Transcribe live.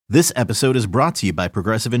This episode is brought to you by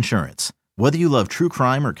Progressive Insurance. Whether you love true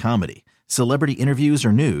crime or comedy, celebrity interviews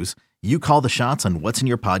or news, you call the shots on what's in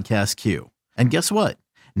your podcast queue. And guess what?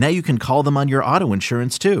 Now you can call them on your auto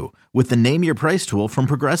insurance too with the Name Your Price tool from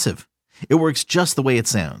Progressive. It works just the way it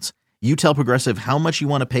sounds. You tell Progressive how much you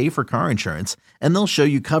want to pay for car insurance, and they'll show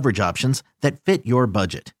you coverage options that fit your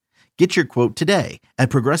budget. Get your quote today at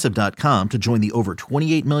Progressive.com to join the over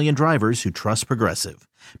 28 million drivers who trust Progressive.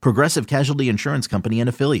 Progressive Casualty Insurance Company and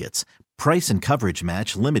Affiliates. Price and coverage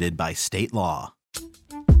match limited by state law.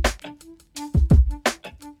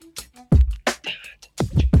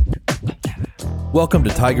 Welcome to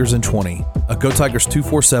Tigers in 20, a Go Tigers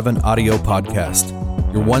 247 audio podcast,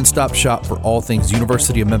 your one-stop shop for all things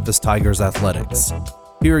University of Memphis Tigers athletics.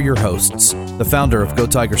 Here are your hosts, the founder of Go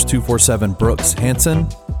Tigers 247, Brooks Hansen,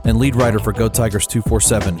 and lead writer for Go Tigers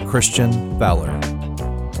 247, Christian Fowler.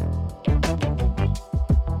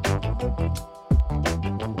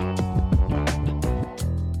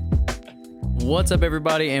 What's up,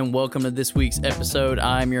 everybody, and welcome to this week's episode.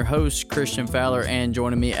 I'm your host, Christian Fowler, and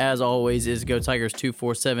joining me, as always, is Go Tigers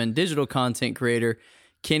 247 digital content creator,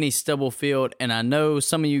 Kenny Stubblefield. And I know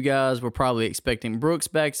some of you guys were probably expecting Brooks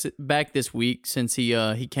back this week since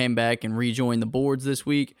he came back and rejoined the boards this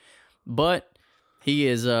week, but he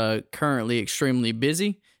is currently extremely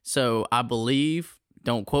busy. So I believe,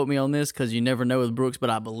 don't quote me on this because you never know with Brooks,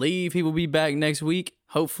 but I believe he will be back next week.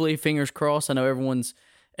 Hopefully, fingers crossed. I know everyone's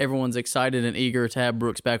excited and eager to have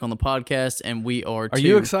Brooks back on the podcast, and we are too. Are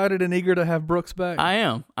you excited and eager to have Brooks back? I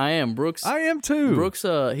am. Brooks. I am too. Brooks,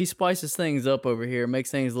 he spices things up over here,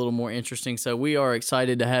 makes things a little more interesting. So we are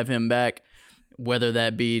excited to have him back, whether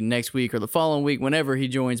that be next week or the following week. Whenever he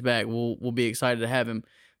joins back, we'll be excited to have him.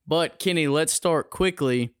 But Kenny, let's start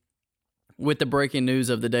quickly with the breaking news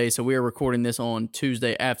of the day. So we are recording this on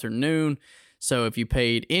Tuesday afternoon. So if you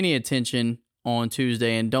paid any attention on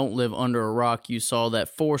Tuesday and don't live under a rock, you saw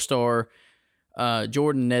that 4-star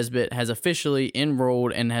Jordan Nesbitt has officially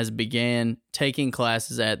enrolled and has began taking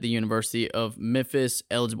classes at the University of Memphis,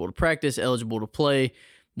 eligible to practice, eligible to play.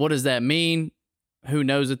 What does that mean? Who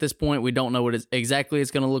knows at this point? We don't know what exactly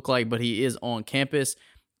it's going to look like, but he is on campus.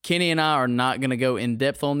 Kenny and I are not going to go in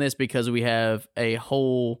depth on this because we have a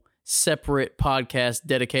whole separate podcast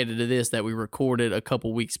dedicated to this that we recorded a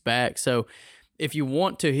couple weeks back. So if you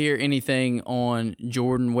want to hear anything on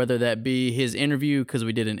Jordan, whether that be his interview, because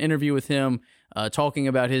we did an interview with him talking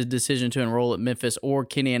about his decision to enroll at Memphis, or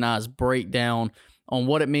Kenny and I's breakdown on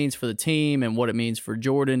what it means for the team and what it means for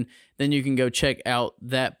Jordan, then you can go check out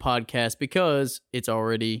that podcast because it's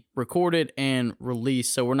already recorded and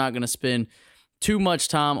released. So we're not going to spend too much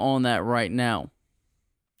time on that right now.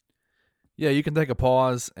 Yeah, you can take a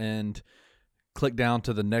pause and click down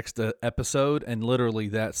to the next episode, and literally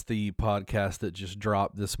that's the podcast that just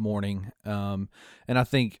dropped this morning. And I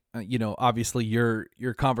think, obviously your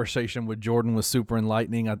conversation with Jordan was super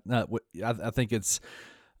enlightening. I think it's,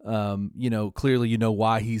 clearly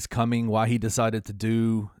why he's coming, why he decided to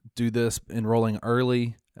do this, enrolling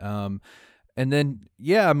early. And then,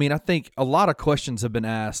 I think a lot of questions have been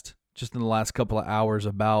asked just in the last couple of hours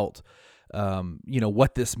about,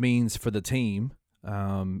 what this means for the team.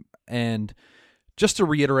 And just to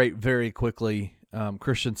reiterate very quickly,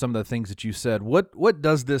 Christian, some of the things that you said, what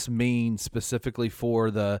does this mean specifically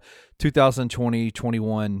for the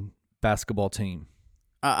 2020-21 basketball team?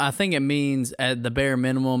 I think it means at the bare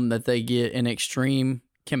minimum that they get an extreme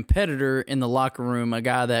competitor in the locker room, a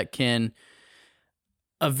guy that can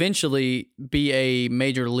eventually be a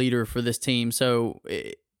major leader for this team. So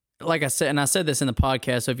like I said, and I said this in the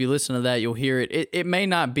podcast, so if you listen to that, you'll hear it. It may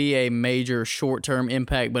not be a major short-term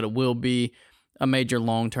impact, but it will be a major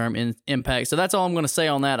long-term impact. So that's all I'm going to say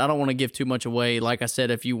on that. I don't want to give too much away. Like I said,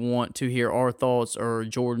 if you want to hear our thoughts or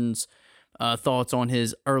Jordan's thoughts on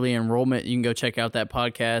his early enrollment, you can go check out that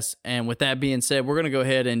podcast. And with that being said, we're going to go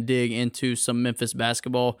ahead and dig into some Memphis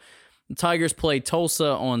basketball. The Tigers played Tulsa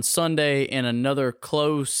on Sunday in another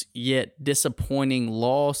close yet disappointing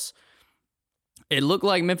loss. It looked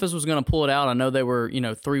like Memphis was going to pull it out. I know they were,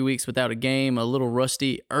 3 weeks without a game, a little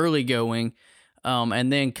rusty early going,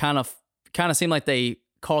 and then kind of seemed like they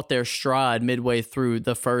caught their stride midway through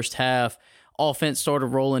the first half. Offense started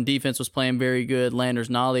rolling. Defense was playing very good. Landers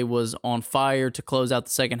Nolley was on fire to close out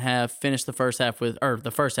the second half. Finished that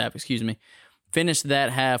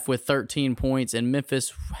half with 13 points, and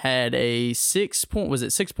Memphis had a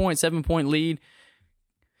 7-point lead?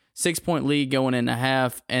 6-point lead going into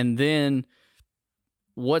half, and then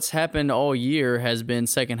what's happened all year has been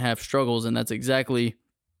second half struggles, and that's exactly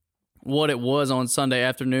what it was on Sunday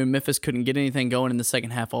afternoon. Memphis couldn't get anything going in the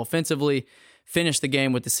second half offensively, finished the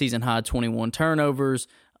game with the season-high 21 turnovers.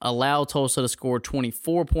 allowed Tulsa to score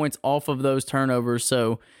 24 points off of those turnovers.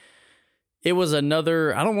 So it was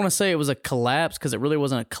another, I don't want to say it was a collapse because it really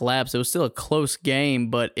wasn't a collapse. It was still a close game,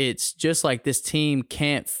 but it's just like this team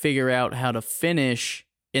can't figure out how to finish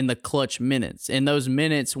in the clutch minutes. In those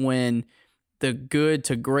minutes when the good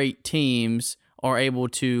to great teams are able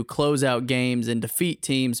to close out games and defeat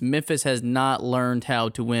teams, Memphis has not learned how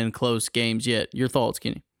to win close games yet. Your thoughts,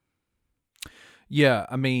 Kenny? Yeah,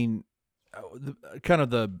 I mean, kind of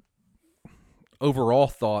the overall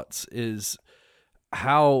thoughts is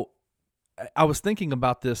how I was thinking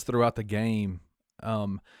about this throughout the game,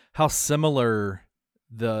 how similar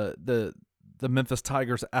the Memphis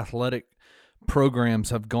Tigers athletic programs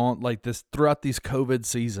have gone like this throughout these COVID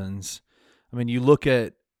seasons. I mean, you look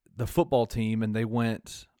at the football team and they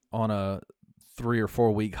went on a 3 or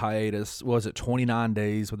 4 week hiatus. Was it 29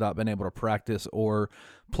 days without being able to practice or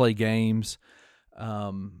play games?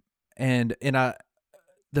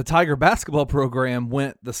 The Tiger basketball program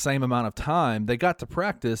went the same amount of time. They got to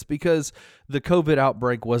practice because the COVID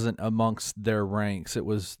outbreak wasn't amongst their ranks. It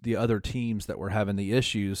was the other teams that were having the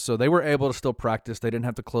issues. So they were able to still practice. They didn't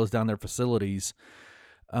have to close down their facilities.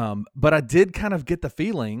 But I did kind of get the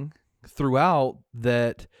feeling throughout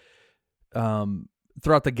that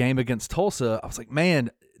throughout the game against Tulsa, I was like, man,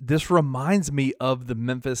 this reminds me of the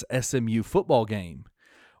Memphis SMU football game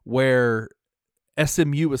where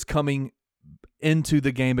SMU was coming into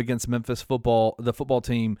the game against Memphis football, the football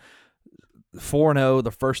team, 4-0,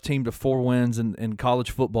 the first team to 4 wins in college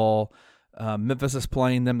football. Memphis is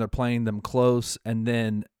playing them. They're playing them close. And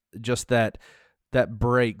then just that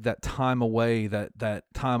break, that time away, that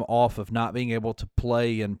time off of not being able to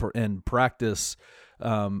play and practice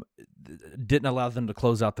didn't allow them to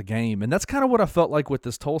close out the game. And that's kind of what I felt like with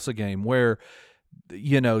this Tulsa game where,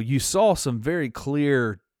 you saw some very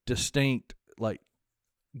clear, distinct, like,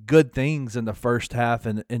 good things in the first half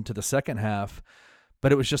and into the second half,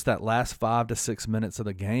 but it was just that last 5 to 6 minutes of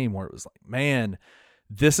the game where it was like, man,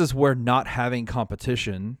 this is where not having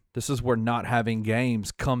competition, this is where not having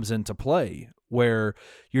games comes into play, where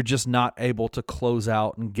you're just not able to close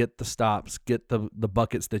out and get the stops, get the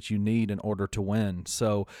buckets that you need in order to win.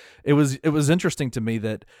 So it was interesting to me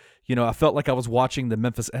that, I felt like I was watching the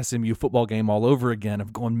Memphis SMU football game all over again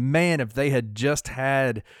of going, man, if they had just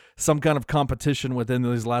had some kind of competition within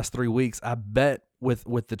these last 3 weeks, I bet with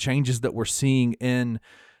the changes that we're seeing in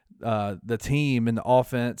the team and the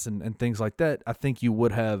offense and things like that, I think you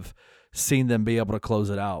would have seen them be able to close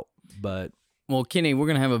it out. But well, Kenny, we're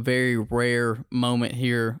going to have a very rare moment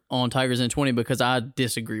here on Tigers in 20 because I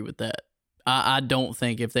disagree with that. I don't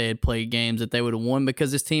think if they had played games that they would have won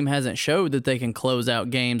because this team hasn't showed that they can close out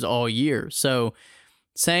games all year. So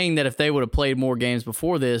saying that if they would have played more games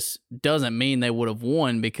before this doesn't mean they would have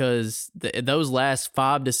won because those last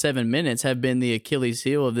 5 to 7 minutes have been the Achilles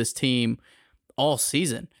heel of this team all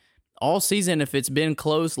season. All season, if it's been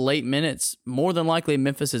close late minutes, more than likely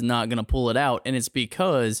Memphis is not going to pull it out. And it's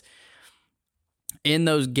because in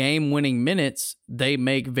those game-winning minutes, they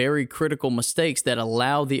make very critical mistakes that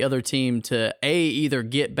allow the other team to, A, either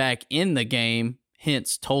get back in the game,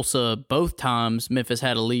 hence Tulsa both times Memphis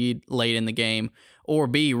had a lead late in the game, or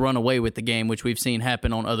B, run away with the game, which we've seen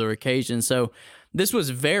happen on other occasions. So this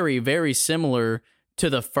was very, very similar to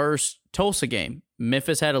the first Tulsa game.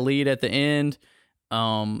 Memphis had a lead at the end.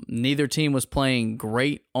 Neither team was playing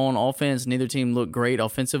great on offense. Neither team looked great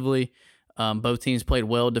offensively. Both teams played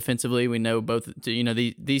well defensively. We know both,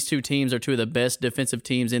 these two teams are two of the best defensive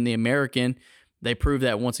teams in the American. They proved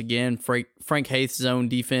that once again. Frank Haith's zone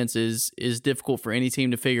defense is difficult for any team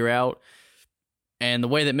to figure out. And the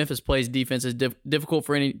way that Memphis plays defense is difficult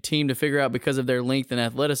for any team to figure out because of their length and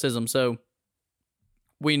athleticism. So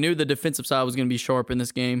we knew the defensive side was going to be sharp in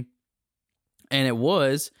this game. And it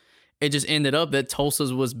was. It just ended up that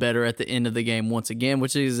Tulsa's was better at the end of the game once again,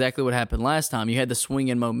 which is exactly what happened last time. You had the swing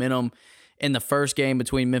in momentum in the first game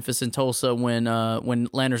between Memphis and Tulsa when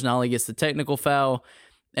Landers Nolley gets the technical foul,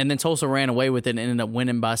 and then Tulsa ran away with it and ended up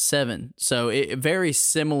winning by 7. So a very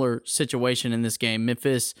similar situation in this game.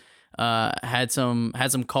 Memphis had some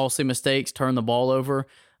costly mistakes, turned the ball over,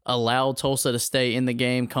 allowed Tulsa to stay in the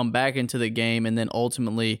game, come back into the game, and then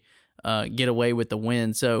ultimately get away with the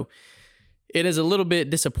win. So it is a little bit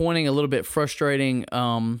disappointing, a little bit frustrating.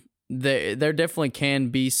 There definitely can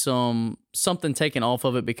be something taken off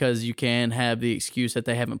of it because you can have the excuse that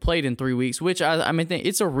they haven't played in 3 weeks, which I mean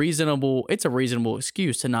it's a reasonable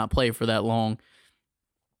excuse to not play for that long.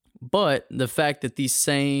 But the fact that these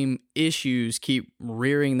same issues keep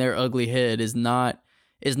rearing their ugly head is not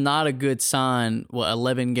a good sign.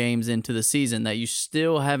 11 games into the season that you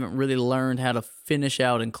still haven't really learned how to finish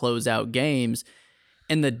out and close out games.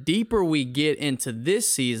 And the deeper we get into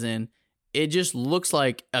this season, it just looks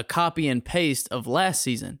like a copy and paste of last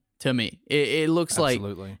season to me. It looks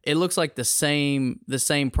Absolutely. like the same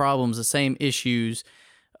problems, the same issues.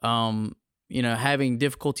 Having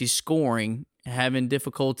difficulty scoring, having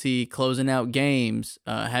difficulty closing out games,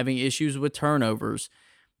 having issues with turnovers.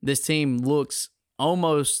 This team looks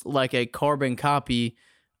almost like a carbon copy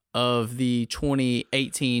of the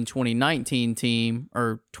 2018-2019 team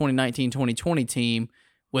or 2019-2020 team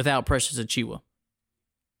without Precious Achiuwa.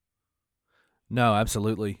 No,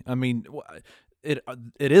 absolutely. I mean, it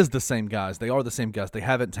is the same guys. They are the same guys. They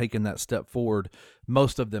haven't taken that step forward.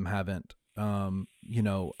 Most of them haven't.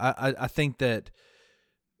 I think that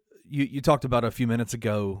you talked about a few minutes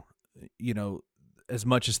ago, as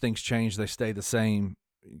much as things change, they stay the same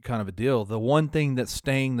kind of a deal. The one thing that's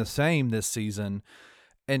staying the same this season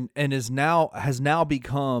and has now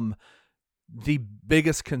become the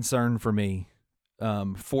biggest concern for me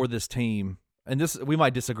for this team, and this we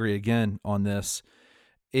might disagree again on this,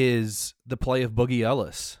 is the play of Boogie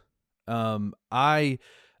Ellis. I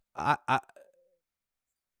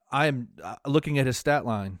am looking at his stat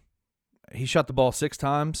line. He shot the ball 6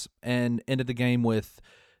 times and ended the game with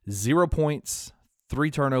 0 points,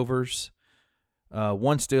 3 turnovers,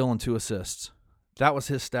 1 steal, and 2 assists. That was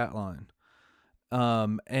his stat line.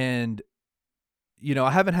 And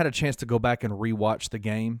I haven't had a chance to go back and rewatch the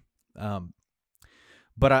game.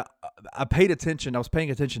 But I paid attention. I was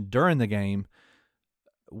paying attention during the game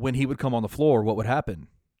when he would come on the floor, what would happen.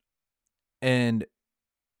 And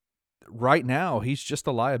right now, he's just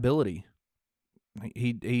a liability.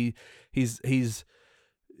 He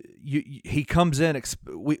comes in.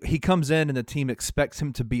 He comes in, and the team expects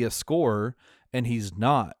him to be a scorer, and he's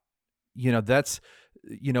not.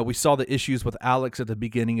 We saw the issues with Alex at the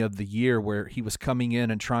beginning of the year, where he was coming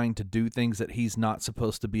in and trying to do things that he's not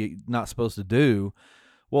supposed to do.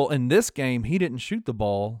 Well, in this game, he didn't shoot the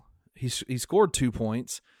ball. He scored 2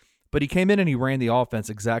 points, but he came in and he ran the offense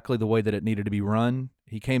exactly the way that it needed to be run.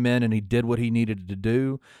 He came in and he did what he needed to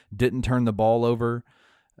do, didn't turn the ball over.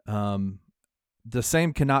 The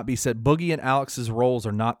same cannot be said. Boogie and Alex's roles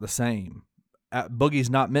are not the same. Boogie's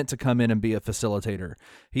not meant to come in and be a facilitator.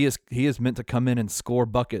 He is meant to come in and score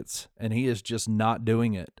buckets, and he is just not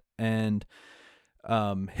doing it. And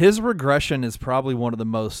his regression is probably one of the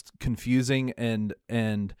most confusing and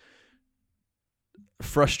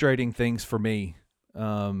frustrating things for me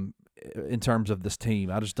in terms of this team.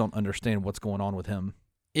 I just don't understand what's going on with him.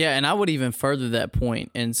 Yeah, and I would even further that point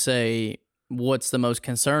and say what's the most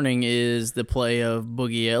concerning is the play of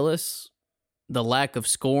Boogie Ellis. The lack of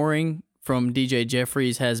scoring from DJ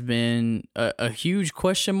Jeffries has been a huge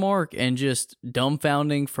question mark and just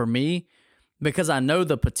dumbfounding for me, because I know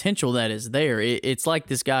the potential that is there. It's like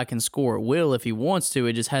this guy can score at will if he wants to.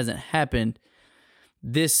 It just hasn't happened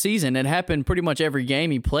this season. It happened pretty much every game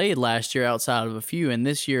he played last year outside of a few, and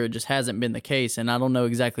this year it just hasn't been the case, and I don't know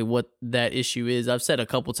exactly what that issue is. I've said a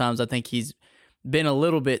couple times I think he's been a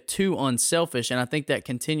little bit too unselfish, and I think that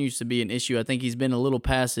continues to be an issue. I think he's been a little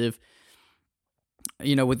passive,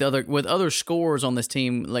 with other scorers on this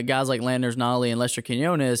team, like guys like Landers Nolley and Lester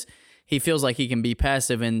Quinones. He feels like he can be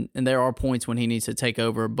passive, and there are points when he needs to take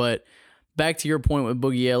over. But back to your point with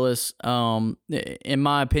Boogie Ellis, in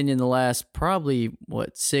my opinion, the last probably,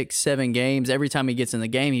 6-7 games, every time he gets in the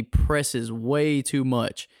game, he presses way too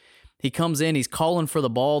much. He comes in, he's calling for the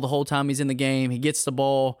ball the whole time he's in the game. He gets the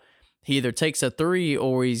ball, he either takes a 3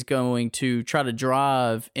 or he's going to try to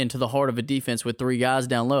drive into the heart of a defense with 3 guys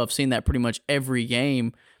down low. I've seen that pretty much every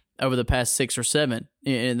game over the past 6 or 7,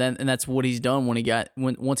 and that's what he's done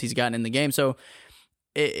once he's gotten in the game. So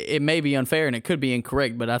it may be unfair and it could be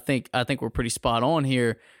incorrect, but I think we're pretty spot on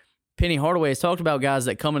here. Penny Hardaway has talked about guys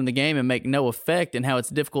that come in the game and make no effect and how it's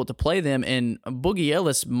difficult to play them, and Boogie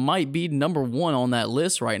Ellis might be number 1 on that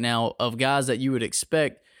list right now of guys that you would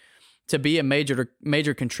expect to be a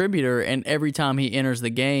major contributor, and every time he enters the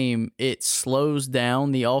game, it slows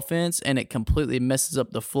down the offense and it completely messes up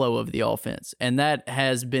the flow of the offense. And that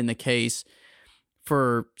has been the case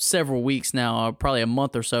for several weeks now, probably a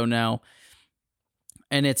month or so now.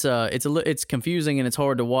 And it's confusing and it's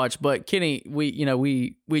hard to watch. But Kenny,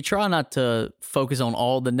 we try not to focus on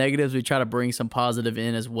all the negatives. We try to bring some positive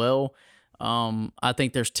in as well. I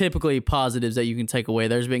think there's typically positives that you can take away.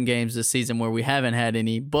 There's been games this season where we haven't had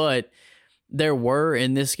any, but there were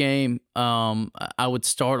in this game. I would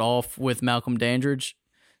start off with Malcolm Dandridge,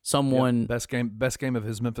 someone best game of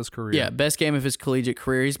his Memphis career. Yeah, best game of his collegiate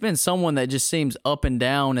career. He's been someone that just seems up and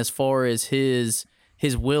down as far as his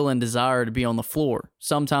will and desire to be on the floor.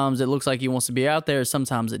 Sometimes it looks like he wants to be out there,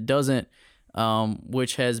 sometimes it doesn't,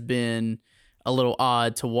 which has been a little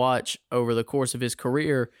odd to watch over the course of his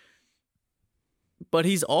career. But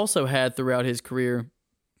he's also had throughout his career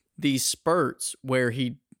these spurts where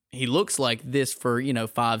he looks like this for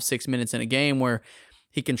 5-6 minutes in a game, where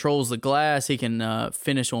he controls the glass, he can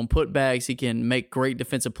finish on putbacks, he can make great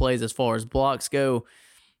defensive plays as far as blocks go.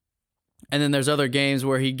 And then there's other games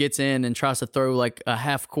where he gets in and tries to throw like a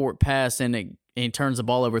half-court pass and he turns the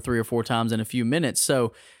ball over 3 or 4 times in a few minutes.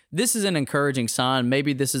 So this is an encouraging sign.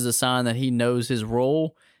 Maybe this is a sign that he knows his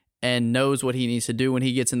role and knows what he needs to do when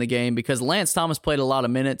he gets in the game, because Lance Thomas played a lot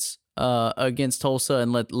of minutes against Tulsa,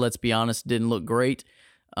 and let's be honest, didn't look great.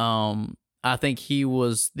 I think he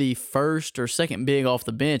was the first or second big off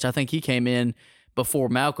the bench. I think he came in before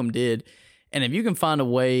Malcolm did. And if you can find a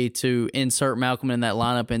way to insert Malcolm in that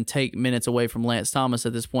lineup and take minutes away from Lance Thomas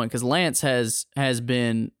at this point, because Lance has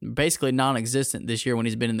been basically non-existent this year when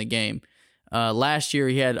he's been in the game. Last year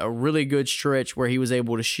he had a really good stretch where he was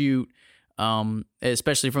able to shoot,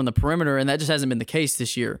 especially from the perimeter, and that just hasn't been the case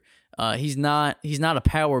this year. He's not a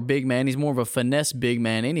power big man. He's more of a finesse big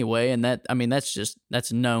man anyway, and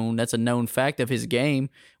that's known. That's a known fact of his game,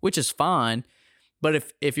 which is fine. But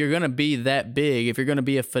if you're gonna be that big, if you're gonna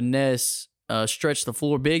be a finesse stretch the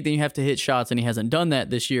floor big, then you have to hit shots, and he hasn't done that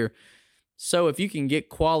this year. So if you can get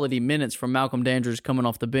quality minutes from Malcolm Dandridge coming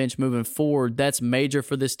off the bench moving forward, that's major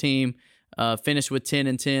for this team. Finished with 10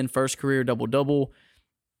 and 10, first career double-double.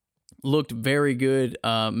 Looked very good,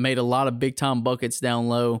 made a lot of big-time buckets down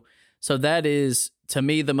low. So that is, to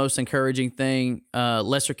me, the most encouraging thing.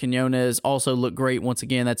 Lester Quinones also looked great once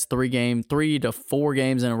again. That's 3 to 4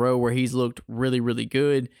 games in a row where he's looked really, really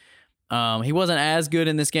good. He wasn't as good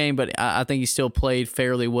in this game, but I think he still played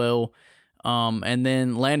fairly well. And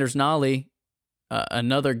then Landers Nolley,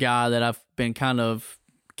 another guy that I've been kind of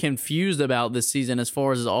confused about this season as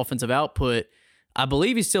far as his offensive output. I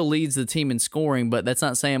believe he still leads the team in scoring, but that's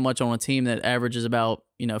not saying much on a team that averages about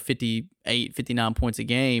 58, 59 points a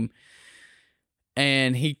game.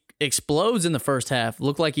 And he explodes in the first half.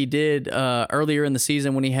 Looked like he did earlier in the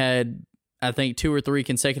season when he had, I think, 2 or 3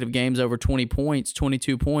 consecutive games over 20 points,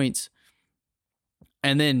 22 points.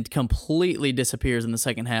 And then completely disappears in the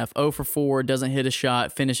second half. 0 for 4, doesn't hit a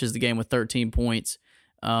shot, finishes the game with 13 points,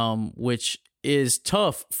 which is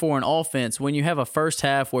tough for an offense when you have a first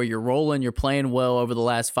half where you're rolling, you're playing well over the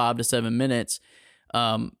last 5 to 7 minutes,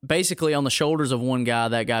 basically on the shoulders of one guy,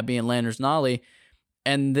 that guy being Landers Nolley,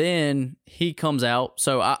 and then he comes out.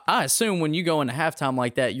 So I assume when you go into halftime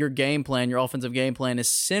like that, your game plan, your offensive game plan is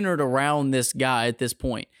centered around this guy at this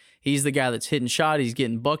point. He's the guy that's hitting shots, he's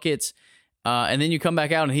getting buckets, and then you come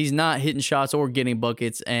back out and he's not hitting shots or getting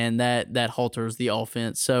buckets, and that halters the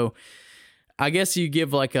offense. So I guess you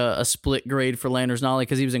give like a split grade for Landers Nolley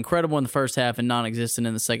because he was incredible in the first half and non-existent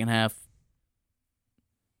in the second half.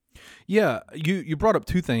 Yeah, you brought up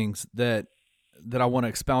 2 things that I want to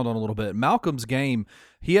expound on a little bit. Malcolm's game,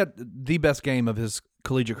 he had the best game of his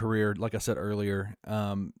collegiate career, like I said earlier.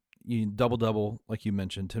 Double-double, like you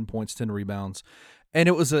mentioned, 10 points, 10 rebounds. And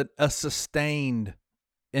it was a sustained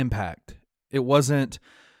impact. It wasn't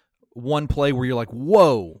one play where you're like,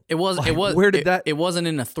 whoa. Where did that? It wasn't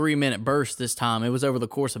in a 3-minute burst this time. It was over the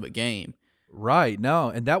course of a game. Right. No,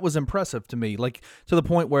 and that was impressive to me. Like, to the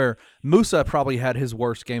point where Musa probably had his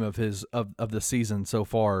worst game of the season so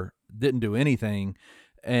far. Didn't do anything,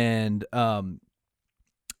 and I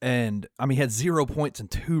mean, he had 0 points and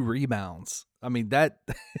 2 rebounds. I mean, that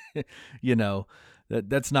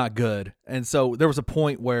that's not good. And so there was a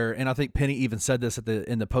point where, and I think Penny even said this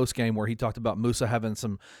in the post game, where he talked about Musa having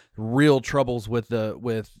some real troubles with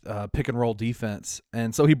pick and roll defense,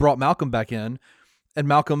 and so he brought Malcolm back in, and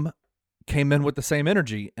Malcolm came in with the same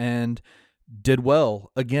energy and did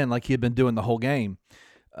well again, like he had been doing the whole game.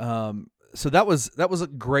 So that was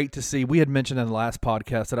great to see. We had mentioned in the last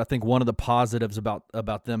podcast that I think one of the positives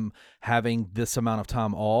about them having this amount of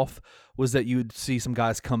time off was that you'd see some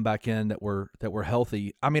guys come back in that were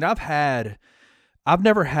healthy. I mean, I've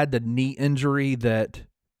never had the knee injury that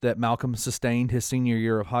Malcolm sustained his senior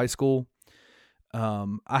year of high school.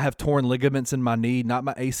 I have torn ligaments in my knee, not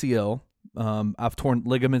my ACL. I've torn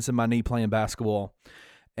ligaments in my knee playing basketball,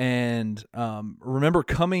 and remember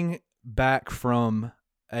coming back from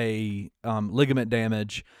a ligament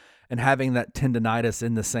damage and having that tendonitis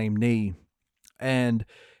in the same knee. And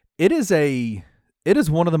it is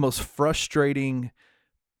one of the most frustrating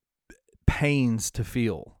pains to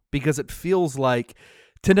feel, because it feels like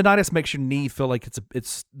tendonitis makes your knee feel like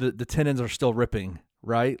it's the tendons are still ripping,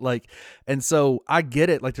 right? Like, and so I get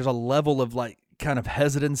it. Like, there's a level of like kind of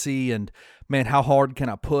hesitancy and, man, how hard can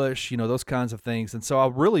I push? Those kinds of things. And so I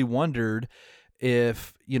really wondered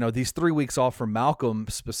if, these 3 weeks off from Malcolm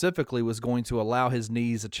specifically was going to allow his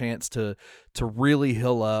knees a chance to really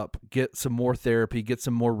heal up, get some more therapy, get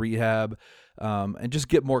some more rehab, and just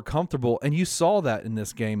get more comfortable. And you saw that in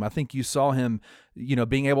this game. I think you saw him,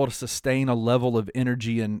 being able to sustain a level of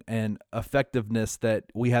energy and effectiveness that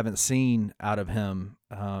we haven't seen out of him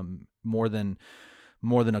more than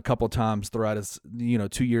a couple of times throughout his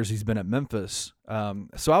 2 years he's been at Memphis.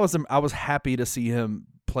 So I was happy to see him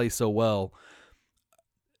play so well.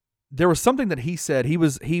 There was something that he said. He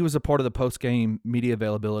was a part of the post-game media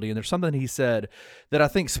availability, and there's something he said that I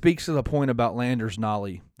think speaks to the point about Landers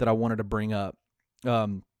Nolley that I wanted to bring up.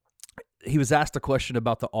 He was asked a question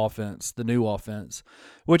about the offense, the new offense,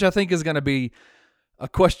 which I think is going to be a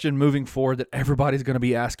question moving forward that everybody's going to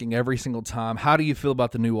be asking every single time. How do you feel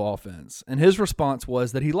about the new offense? And his response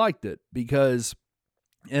was that he liked it because,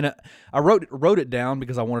 and I wrote it down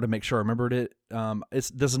because I wanted to make sure I remembered it.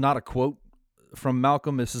 This is not a quote from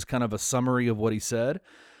Malcolm. This is kind of a summary of what he said.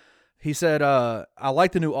 He said, I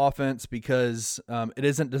like the new offense because it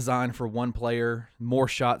isn't designed for one player, more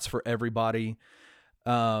shots for everybody.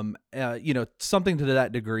 Something to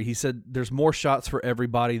that degree. He said there's more shots for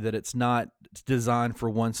everybody, that it's not designed for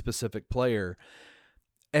one specific player.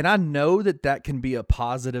 And I know that can be a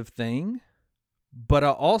positive thing, but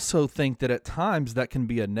I also think that at times that can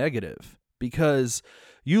be a negative, because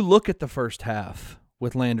you look at the first half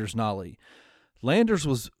with Landers Nolley. Landers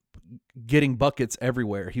was getting buckets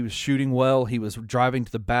everywhere. He was shooting well. He was driving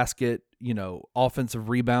to the basket, offensive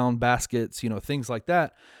rebound baskets, things like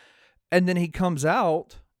that. And then he comes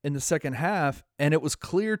out in the second half, and it was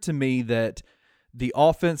clear to me that the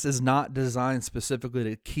offense is not designed specifically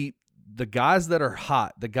to keep the guys that are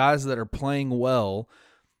hot, the guys that are playing well.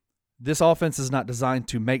 This offense is not designed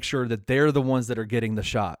to make sure that they're the ones that are getting the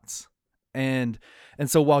shots. And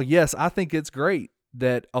so while, yes, I think it's great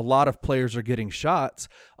that a lot of players are getting shots,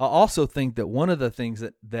 I also think that one of the things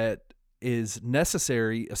that is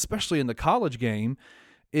necessary, especially in the college game,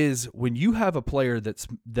 is when you have a player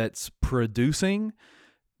that's producing,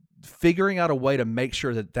 figuring out a way to make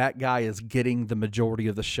sure that guy is getting the majority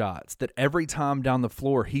of the shots, that every time down the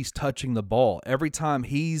floor he's touching the ball, every time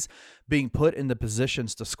he's being put in the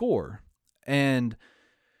positions to score. And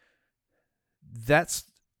that's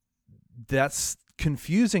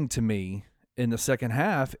confusing to me in the second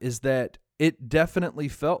half, is that it definitely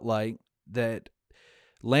felt like that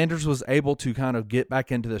Landers was able to kind of get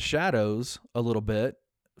back into the shadows a little bit,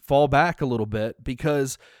 fall back a little bit,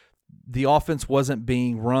 because the offense wasn't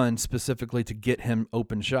being run specifically to get him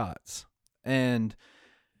open shots. And,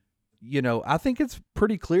 I think it's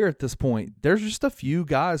pretty clear at this point, there's just a few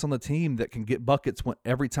guys on the team that can get buckets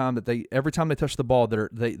every time they touch the ball,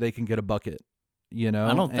 they can get a bucket, I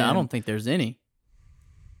don't think there's any.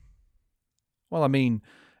 Well, I mean,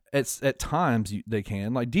 at times they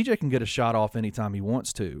can. Like, DJ can get a shot off anytime he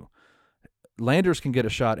wants to. Landers can get a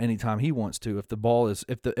shot anytime he wants to. If the ball is,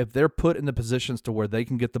 if they're put in the positions to where they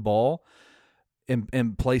can get the ball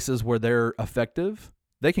in places where they're effective,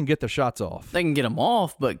 they can get the shots off. They can get them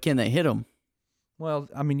off, but can they hit them? Well,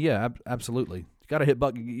 I mean, yeah, absolutely. You got to hit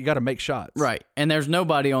bucket. You got to make shots. Right. And there's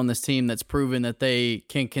nobody on this team that's proven that they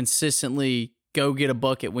can consistently go get a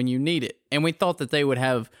bucket when you need it. And we thought that they would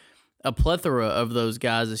have a plethora of those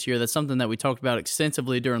guys this year. That's something that we talked about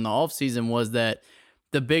extensively during the offseason, was that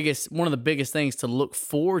one of the biggest things to look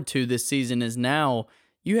forward to this season is now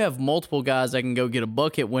you have multiple guys that can go get a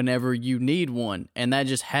bucket whenever you need one. And that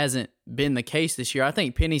just hasn't been the case this year. I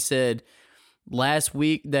think Penny said last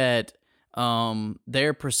week that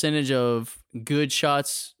their percentage of good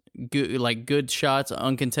shots,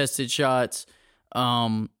 uncontested shots,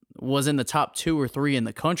 was in the top 2 or 3 in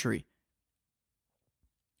the country.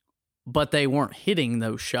 But they weren't hitting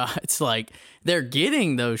those shots. Like, they're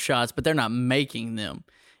getting those shots, but they're not making them.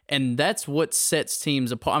 And that's what sets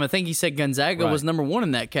teams apart. I think he said Gonzaga was number 1 in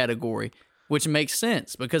that category, which makes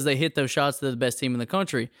sense because they hit those shots. They're the best team in the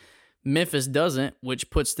country. Memphis doesn't, which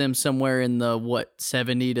puts them somewhere in the,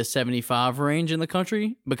 70 to 75 range in the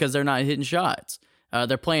country because they're not hitting shots.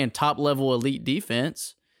 They're playing top-level elite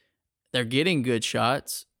defense. They're getting good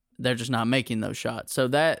shots. They're just not making those shots. So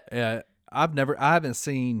that... Yeah, I haven't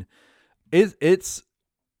seen... It's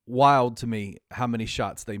wild to me how many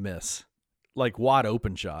shots they miss, like wide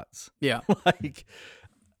open shots. Yeah, like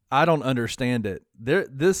I don't understand it.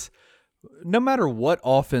 No matter what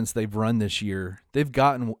offense they've run this year, they've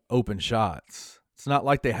gotten open shots. It's not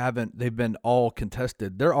like they've been all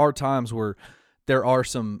contested. There are times where there are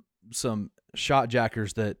some shot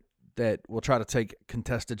jackers that will try to take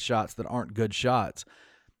contested shots that aren't good shots.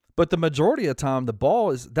 But the majority of the time, the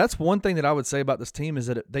ball is. That's one thing that I would say about this team is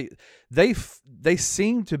that they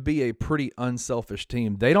seem to be a pretty unselfish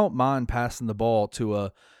team. They don't mind passing the ball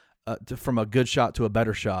from a good shot to a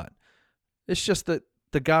better shot. It's just that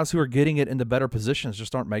the guys who are getting it in the better positions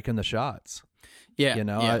just aren't making the shots. Yeah, you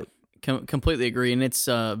know, yeah. Completely agree, and it's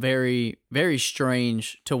very, very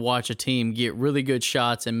strange to watch a team get really good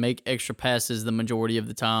shots and make extra passes the majority of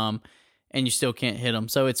the time, and you still can't hit them.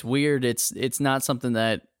 So it's weird. It's not something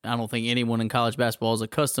that I don't think anyone in college basketball is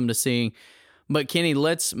accustomed to seeing. But Kenny,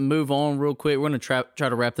 let's move on real quick. We're going to try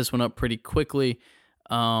to wrap this one up pretty quickly.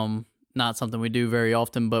 Not something we do very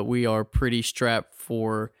often, but we are pretty strapped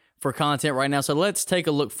for content right now. So let's take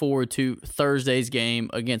a look forward to Thursday's game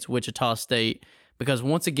against Wichita State. Because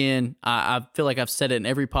once again, I feel like I've said it in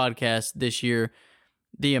every podcast this year,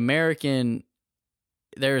 the American,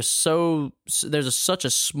 there's such a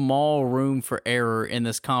small room for error in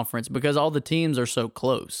this conference because all the teams are so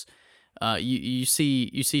close. You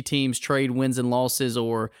see teams trade wins and losses,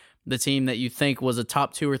 or the team that you think was a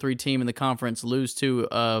top 2 or 3 team in the conference lose to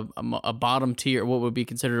a bottom tier, what would be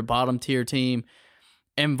considered a bottom tier team,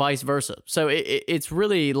 and vice versa. So it's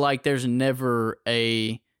really like there's never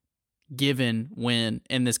a given win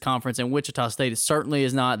in this conference, and Wichita State certainly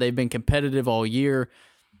is not. They've been competitive all year.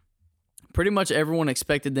 Pretty much everyone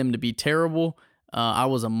expected them to be terrible. I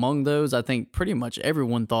was among those. I think pretty much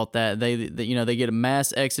everyone thought that they get a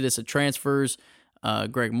mass exodus of transfers.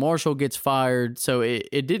 Greg Marshall gets fired, so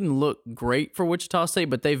it didn't look great for Wichita State,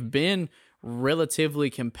 but they've been relatively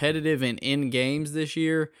competitive and in games this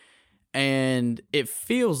year, and it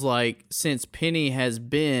feels like since Penny has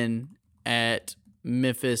been at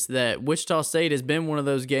Memphis that Wichita State has been one of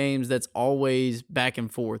those games that's always back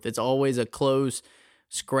and forth. It's always a close,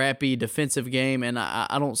 scrappy defensive game, and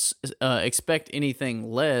I don't expect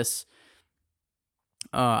anything less.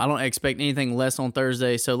 I don't expect anything less on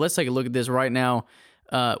Thursday. So let's take a look at this right now.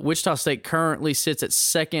 Wichita State currently sits at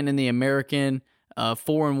second in the American,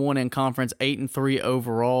 4-1 in conference, 8-3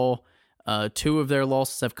 overall. 2 of their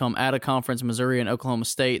losses have come out of conference, Missouri and Oklahoma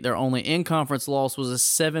State. Their only in-conference loss was a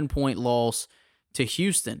 7-point loss to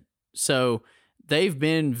Houston. So they've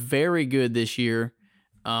been very good this year.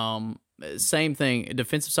 Same thing,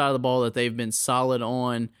 defensive side of the ball that they've been solid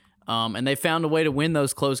on. And they found a way to win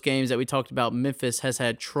those close games that we talked about Memphis has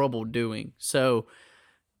had trouble doing. So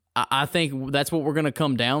I think that's what we're going to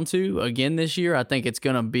come down to again this year. I think it's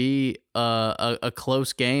going to be a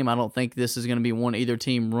close game. I don't think this is going to be one either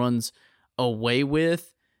team runs away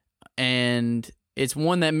with. And it's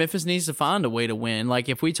one that Memphis needs to find a way to win. Like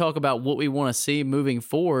if we talk about what we want to see moving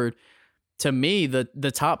forward, to me,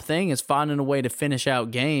 the top thing is finding a way to finish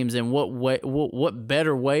out games. And what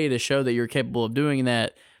better way to show that you're capable of doing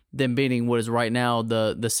that than beating what is right now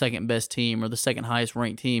the second best team or the second highest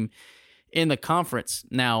ranked team in the conference.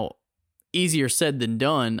 Now, easier said than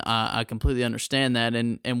done. I completely understand that.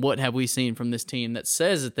 And what have we seen from this team that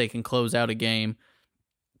says that they can close out a game?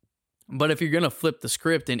 But if you're going to flip the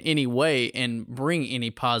script in any way and bring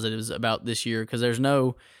any positives about this year, because there's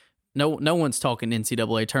no one's talking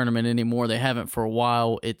NCAA tournament anymore. They haven't for a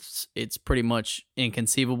while. It's pretty much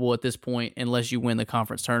inconceivable at this point unless you win the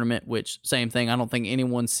conference tournament, which same thing. I don't think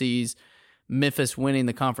anyone sees Memphis winning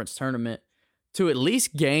the conference tournament. To at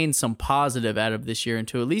least gain some positive out of this year and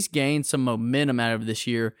to at least gain some momentum out of this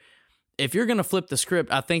year, if you're going to flip the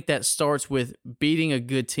script, I think that starts with beating a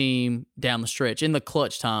good team down the stretch. In the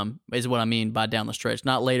clutch time is what I mean by down the stretch,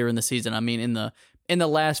 not later in the season. I mean in the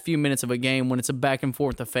last few minutes of a game when it's a back and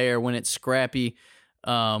forth affair, when it's scrappy,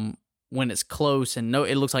 when it's close and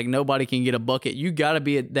it looks like nobody can get a bucket. You got to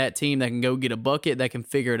be that team that can go get a bucket, that can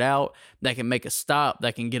figure it out, that can make a stop,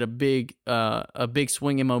 that can get a big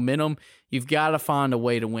swing in momentum. You've got to find a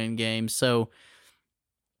way to win games. So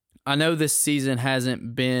I know this season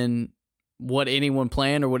hasn't been what anyone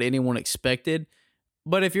planned or what anyone expected,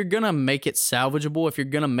 but if you're going to make it salvageable, if you're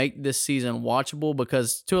going to make this season watchable,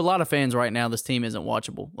 because to a lot of fans right now, this team isn't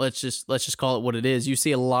watchable. Let's just call it what it is. You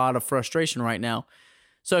see a lot of frustration right now.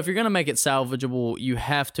 So if you're going to make it salvageable, you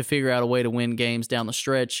have to figure out a way to win games down the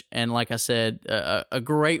stretch. And like I said, a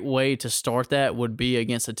great way to start that would be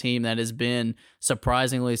against a team that has been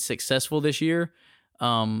surprisingly successful this year.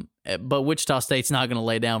 But Wichita State's not going to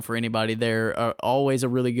lay down for anybody. They're always a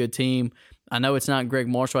really good team. I know it's not Greg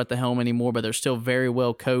Marshall at the helm anymore, but they're still very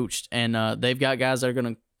well coached, and they've got guys that are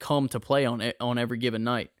going to come to play on every given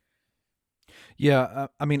night. Yeah,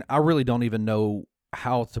 I mean, I really don't even know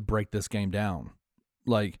how to break this game down.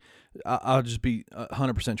 Like, I'll just be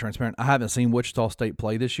 100% transparent. I haven't seen Wichita State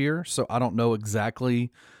play this year, so I don't know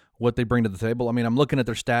exactly what they bring to the table. I mean, I'm looking at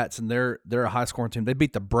their stats, and they're a high-scoring team. They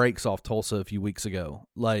beat the brakes off Tulsa a few weeks ago.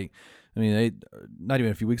 Like, I mean, they not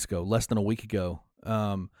even a few weeks ago, less than a week ago.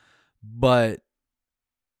 But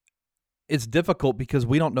it's difficult because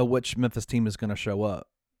we don't know which Memphis team is going to show up.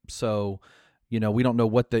 So, we don't know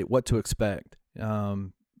what to expect.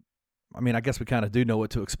 I mean, I guess we kind of do know what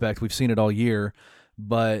to expect. We've seen it all year,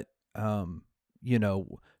 but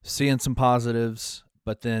seeing some positives.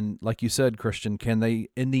 But then, like you said, Christian, can they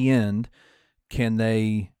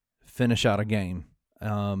finish out a game?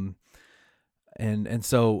 And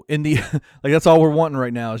so in the like that's all we're wanting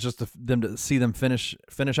right now is just to see them finish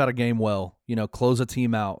out a game well. Close a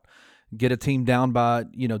team out, get a team down by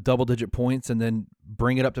double-digit points, and then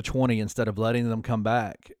bring it up to 20 instead of letting them come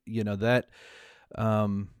back.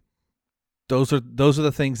 Those are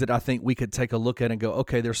the things that I think we could take a look at and go,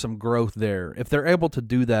 okay, there's some growth there. If they're able to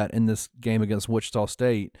do that in this game against Wichita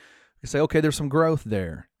State, we say, okay, there's some growth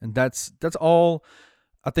there, and that's all.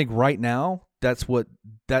 I think right now those are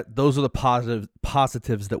the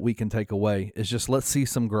positives that we can take away. Is just let's see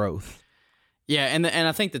some growth. Yeah, and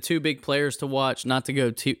I think the two big players to watch, not to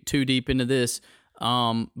go too deep into this,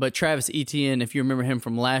 but Travis Etienne, if you remember him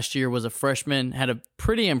from last year, was a freshman, had a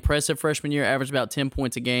pretty impressive freshman year, averaged about 10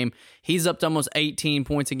 points a game. He's up to almost 18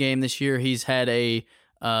 points a game this year. He's had a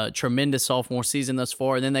tremendous sophomore season thus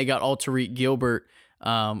far. And then they got Tariq Gilbert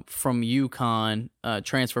from UConn,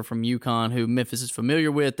 transfer from UConn, who Memphis is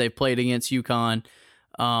familiar with. They've played against UConn.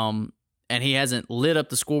 And he hasn't lit up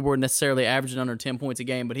the scoreboard necessarily, averaging under 10 points a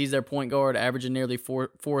game, but he's their point guard, averaging nearly four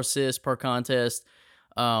assists per contest.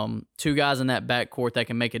 Two guys in that backcourt that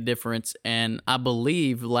can make a difference. And I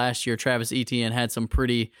believe last year Travis Etienne had some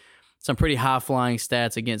pretty high flying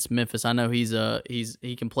stats against Memphis. I know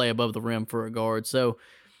he can play above the rim for a guard. So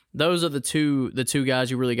those are the two guys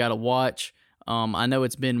you really got to watch. I know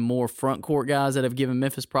it's been more front court guys that have given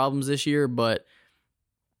Memphis problems this year, but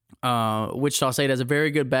Wichita State has a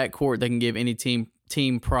very good backcourt that can give any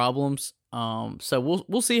team problems. So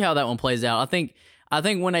we'll see how that one plays out. I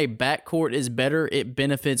think when a backcourt is better, it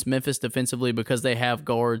benefits Memphis defensively because they have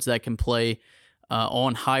guards that can play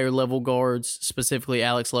on higher level guards, specifically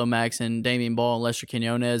Alex Lomax and Damian Ball and Lester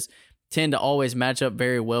Quinones tend to always match up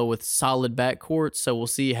very well with solid backcourts. So we'll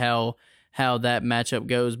see how that matchup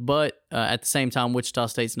goes. But at the same time, Wichita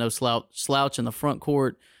State's no slouch in the front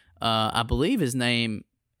court. I believe his name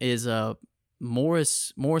is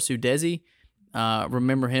Morris Udeze.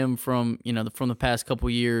 Remember him from the past couple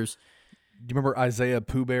years. Do you remember Isaiah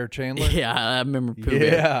Pooh Bear Chandler? Yeah, I remember Pooh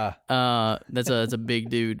Bear. That's a big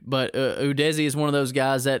dude. But Udeze is one of those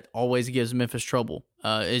guys that always gives Memphis trouble.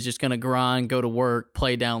 Is just going to grind, go to work,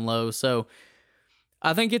 play down low. So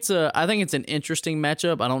I think it's an interesting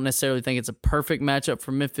matchup. I don't necessarily think it's a perfect matchup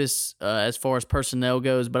for Memphis as far as personnel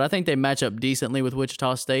goes, but I think they match up decently with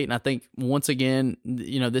Wichita State. And I think once again,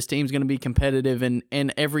 this team's going to be competitive in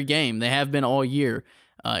every game. They have been all year.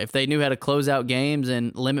 If they knew how to close out games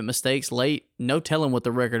and limit mistakes late, no telling what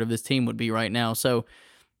the record of this team would be right now. So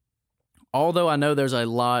although I know there's a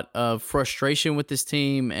lot of frustration with this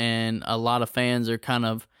team and a lot of fans are kind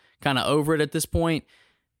of over it at this point,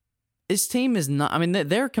 this team is not. I mean,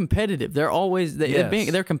 they're competitive. They're always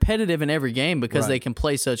they're competitive in every game because they can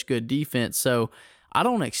play such good defense. So I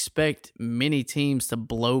don't expect many teams to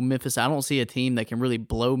blow Memphis. I don't see a team that can really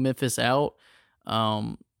blow Memphis out.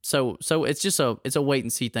 So it's just a wait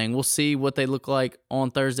and see thing. We'll see what they look like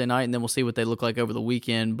on Thursday night, and then we'll see what they look like over the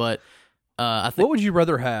weekend. But I think, what would you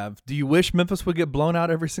rather have? Do you wish Memphis would get blown out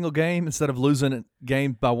every single game instead of losing a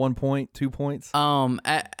game by 1 point, 2 points?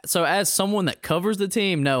 So as someone that covers the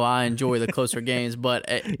team, no, I enjoy the closer games. But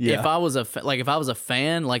if I was a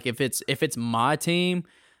fan, like if it's my team,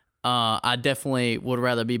 I definitely would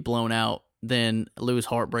rather be blown out than lose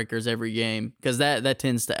heartbreakers every game because that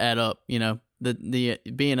tends to add up.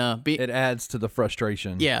 It adds to the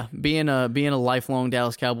frustration. Yeah, being a lifelong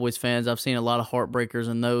Dallas Cowboys fans, I've seen a lot of heartbreakers,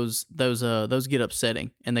 and those get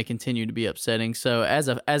upsetting, and they continue to be upsetting. So as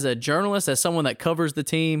a journalist, as someone that covers the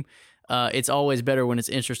team, it's always better when it's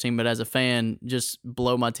interesting. But as a fan, just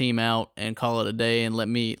blow my team out and call it a day, and let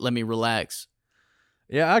me relax.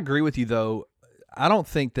 Yeah, I agree with you though. I don't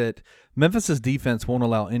think that Memphis's defense won't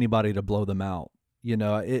allow anybody to blow them out.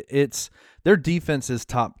 It's their defense is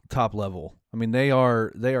top level. I mean, they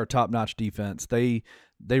are top-notch defense. They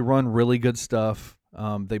run really good stuff.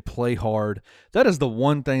 They play hard. That is the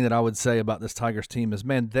one thing that I would say about this Tigers team is,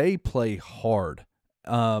 man, they play hard.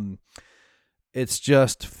 It's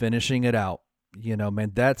just finishing it out.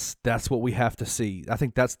 Man, that's what we have to see. I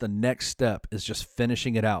think that's the next step is just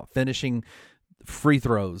finishing it out, finishing free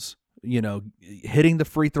throws, hitting the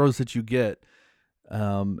free throws that you get.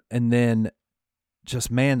 And then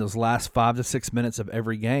just, man, those last 5 to 6 minutes of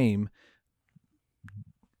every game,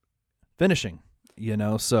 finishing,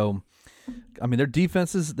 so I mean, their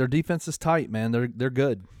defense is tight, man. They're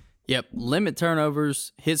good. Yep, limit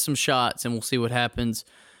turnovers, hit some shots, and we'll see what happens.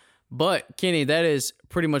 But, Kenny, that is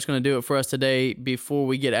pretty much going to do it for us today. Before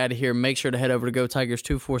we get out of here, make sure to head over to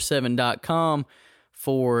GoTigers247.com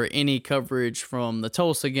for any coverage from the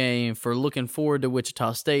Tulsa game, for looking forward to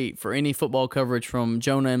Wichita State, for any football coverage from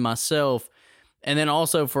Jonah and myself, and then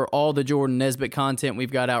also for all the Jordan Nesbitt content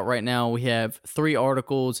we've got out right now. We have 3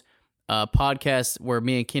 articles, a podcast where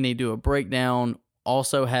me and Kenny do a breakdown,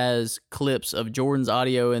 also has clips of Jordan's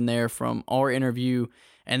audio in there from our interview,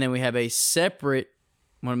 and then we have a separate,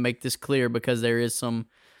 I want to make this clear because there is some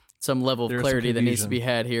level of clarity that needs to be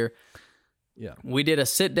had here. Yeah. We did a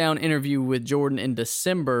sit-down interview with Jordan in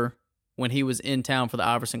December when he was in town for the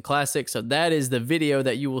Iverson Classic. So that is the video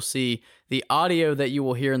that you will see. The audio that you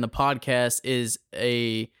will hear in the podcast is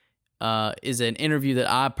an interview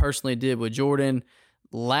that I personally did with Jordan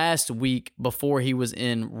last week before he was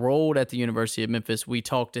enrolled at the University of Memphis. We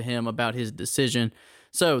talked to him about his decision.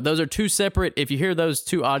 So those are 2 separate. If you hear those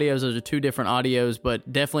 2 audios, those are 2 different audios,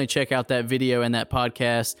 but definitely check out that video and that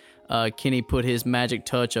podcast. Kenny put his magic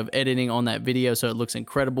touch of editing on that video, so it looks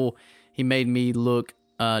incredible. He made me look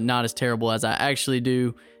not as terrible as I actually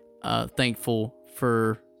do. Thankful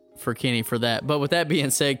for Kenny for that. But with that being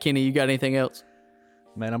said, Kenny, you got anything else?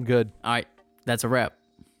 Man, I'm good. All right, that's a wrap.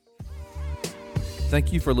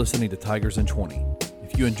 Thank you for listening to Tigers in 20.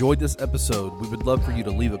 If you enjoyed this episode, we would love for you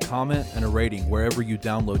to leave a comment and a rating wherever you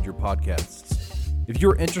download your podcasts. If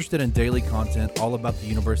you're interested in daily content all about the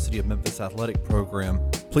University of Memphis athletic program,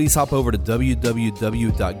 please hop over to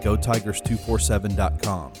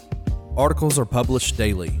www.gotigers247.com. Articles are published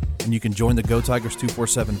daily, and you can join the Go Tigers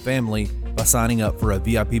 247 family by signing up for a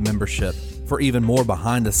VIP membership for even more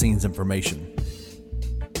behind-the-scenes information.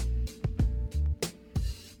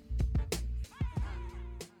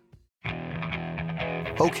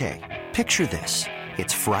 Okay, picture this.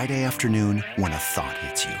 It's Friday afternoon when a thought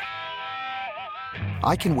hits you.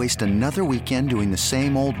 I can waste another weekend doing the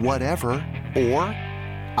same old whatever, or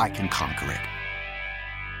I can conquer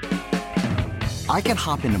it. I can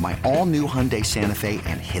hop into my all-new Hyundai Santa Fe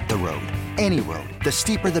and hit the road. Any road. The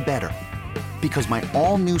steeper, the better. Because my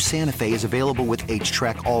all-new Santa Fe is available with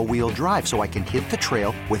H-Track all-wheel drive, so I can hit the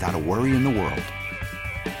trail without a worry in the world.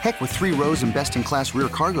 Heck, with 3 rows and best-in-class rear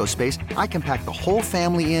cargo space, I can pack the whole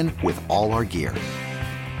family in with all our gear.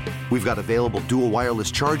 We've got available dual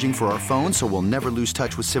wireless charging for our phones, so we'll never lose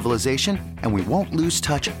touch with civilization, and we won't lose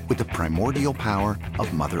touch with the primordial power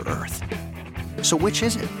of Mother Earth. So which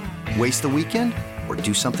is it? Waste the weekend or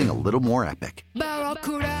do something a little more epic?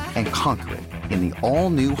 And conquer it in the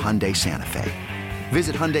all-new Hyundai Santa Fe.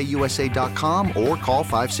 Visit HyundaiUSA.com or call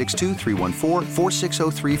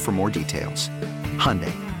 562-314-4603 for more details.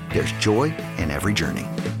 Hyundai, there's joy in every journey.